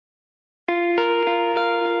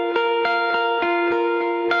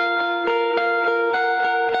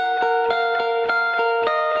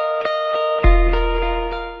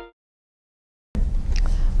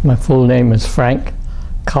My full name is Frank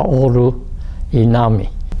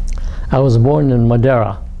Inami. I was born in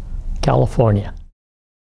Madera, California.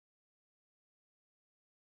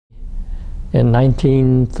 In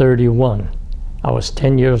 1931, I was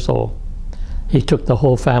 10 years old. He took the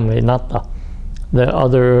whole family, not the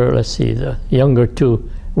other, let's see, the younger two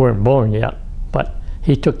weren't born yet, but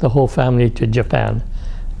he took the whole family to Japan,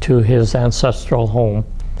 to his ancestral home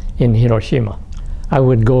in Hiroshima. I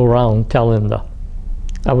would go around telling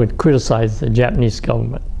I would criticize the Japanese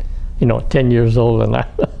government, 10 years old and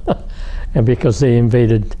and because they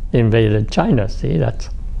invaded China, see, that's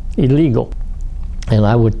illegal. And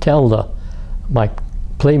I would tell my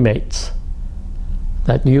playmates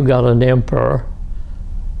that you got an emperor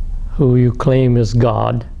who you claim is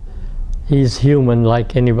God. He's human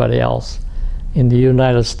like anybody else. In the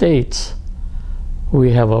United States,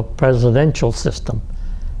 we have a presidential system.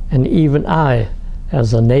 And even I,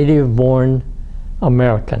 as a native-born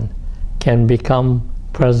American, can become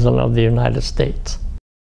President of the United States.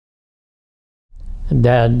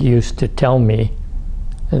 Dad used to tell me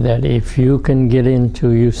that if you can get into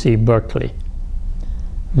UC Berkeley,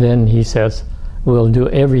 then he says, we'll do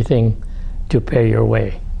everything to pay your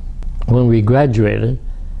way. When we graduated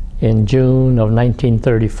in June of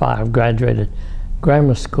 1935, graduated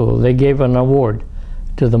grammar school, they gave an award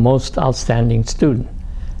to the most outstanding student.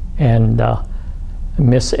 And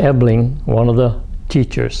Miss Ebling, one of the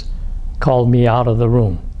teachers, called me out of the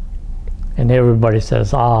room. And everybody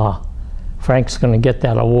says, Frank's going to get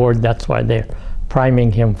that award, that's why they're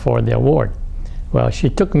priming him for the award. Well, she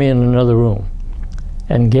took me in another room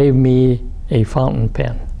and gave me a fountain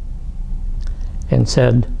pen and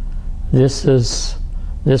said,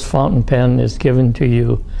 this fountain pen is given to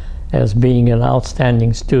you as being an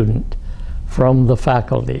outstanding student from the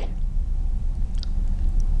faculty.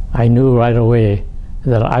 I knew right away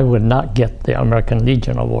that I would not get the American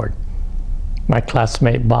Legion Award. My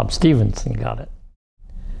classmate Bob Stevenson got it.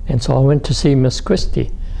 And so I went to see Miss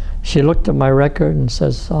Christie. She looked at my record and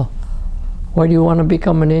says, what do you want to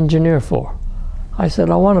become an engineer for? I said,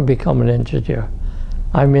 I want to become an engineer.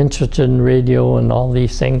 I'm interested in radio and all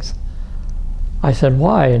these things. I said,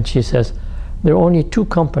 why? And she says, there are only two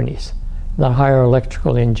companies that hire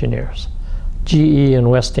electrical engineers, GE and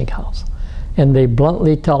Westinghouse. And they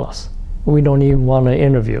bluntly tell us, we don't even want to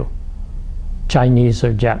interview Chinese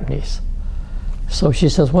or Japanese. So she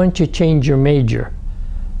says, why don't you change your major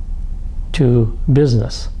to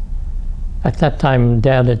business? At that time,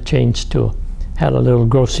 Dad had changed had a little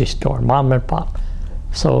grocery store, mom and pop.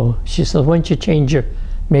 So she says, why don't you change your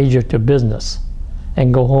major to business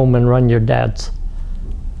and go home and run your dad's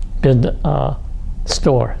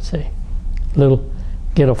store, see?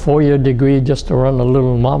 Get a 4-year degree just to run a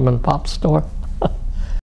little mom and pop store.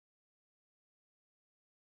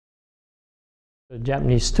 The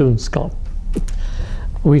Japanese students called.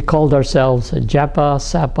 We called ourselves Japa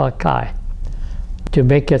Sapa Kai to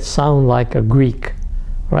make it sound like a Greek,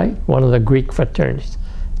 right? One of the Greek fraternities,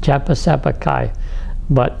 Japa Sapa Kai.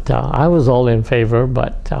 But I was all in favor,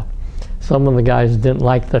 but some of the guys didn't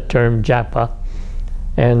like the term Japa,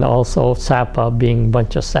 and also Sapa being a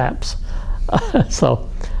bunch of saps. So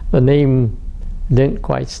the name didn't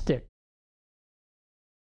quite stick.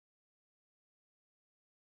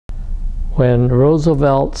 When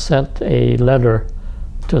Roosevelt sent a letter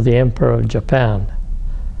to the Emperor of Japan,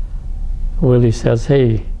 Willie says,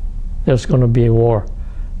 hey, there's going to be a war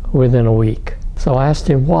within a week. So I asked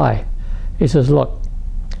him why. He says, look,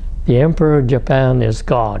 the Emperor of Japan is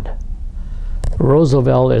God.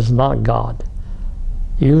 Roosevelt is not God.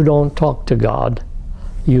 You don't talk to God,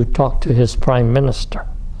 you talk to his prime minister.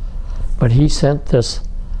 But he sent this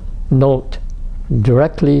note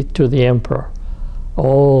directly to the emperor.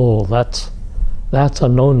 Oh, that's a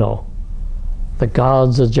no-no. The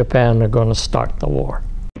gods of Japan are going to start the war.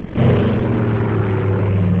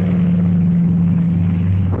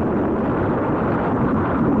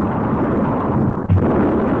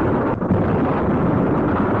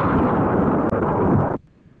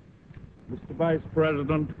 Mr. Vice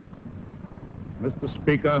President, Mr.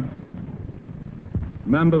 Speaker,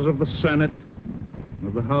 members of the Senate,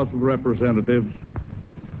 of the House of Representatives,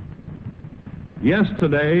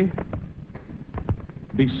 yesterday,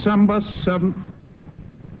 December 7th,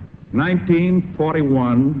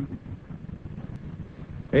 1941,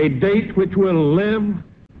 a date which will live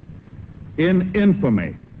in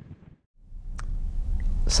infamy.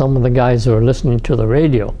 Some of the guys who are listening to the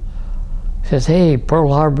radio says, hey,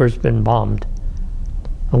 Pearl Harbor's been bombed.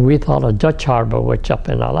 And we thought of Dutch Harbor, which up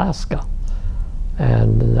in Alaska.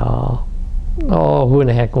 And who in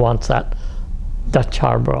the heck wants that Dutch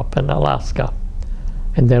Harbor up in Alaska?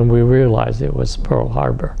 And then we realized it was Pearl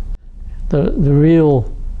Harbor. The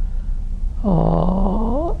real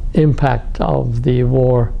impact of the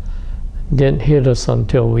war didn't hit us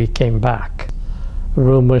until we came back.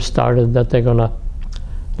 Rumors started that they're gonna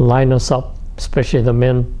line us up, especially the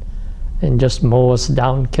men, and just mow us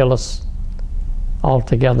down, kill us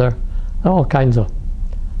altogether, all kinds of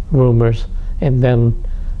rumors. And then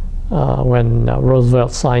when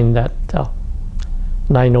Roosevelt signed that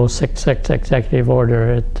 9066 executive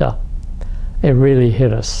order, it really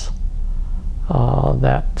hit us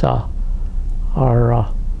that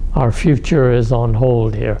our future is on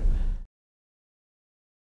hold here.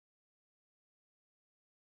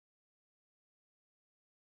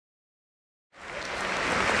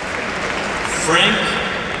 Frank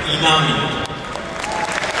Inami.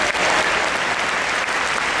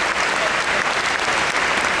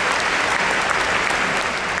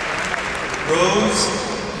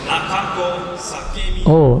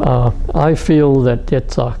 Oh, I feel that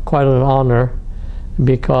it's quite an honor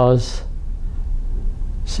because,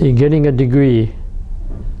 see, getting a degree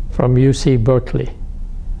from UC Berkeley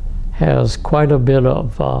has quite a bit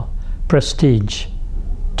of prestige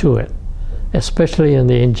to it, especially in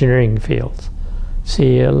the engineering fields.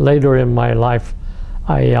 See, later in my life,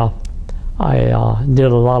 I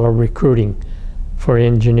did a lot of recruiting for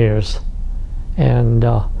engineers, and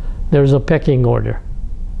there's a pecking order,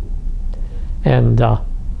 and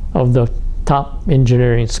of the top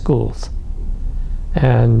engineering schools,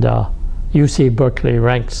 and UC Berkeley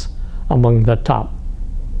ranks among the top.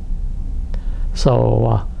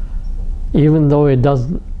 So even though it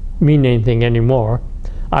doesn't mean anything anymore,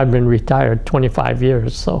 I've been retired 25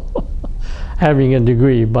 years, so having a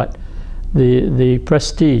degree, but the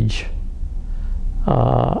prestige,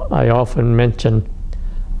 I often mention,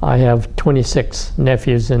 I have 26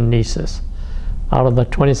 nephews and nieces. Out of the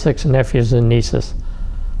 26 nephews and nieces,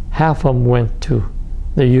 half of them went to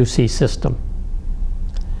the UC system.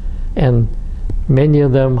 And many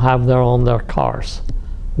of them have on their cars,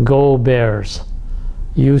 Go Bears,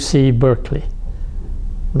 UC Berkeley.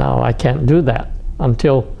 Now I can't do that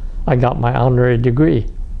until I got my honorary degree.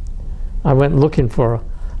 I went looking for a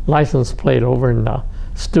license plate over in the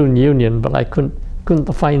Student Union, but I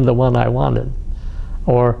couldn't find the one I wanted.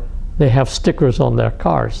 Or they have stickers on their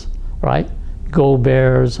cars, right? Go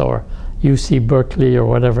Bears or UC Berkeley or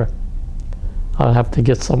whatever. I'll have to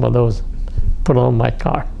get some of those, put on my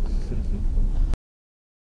car.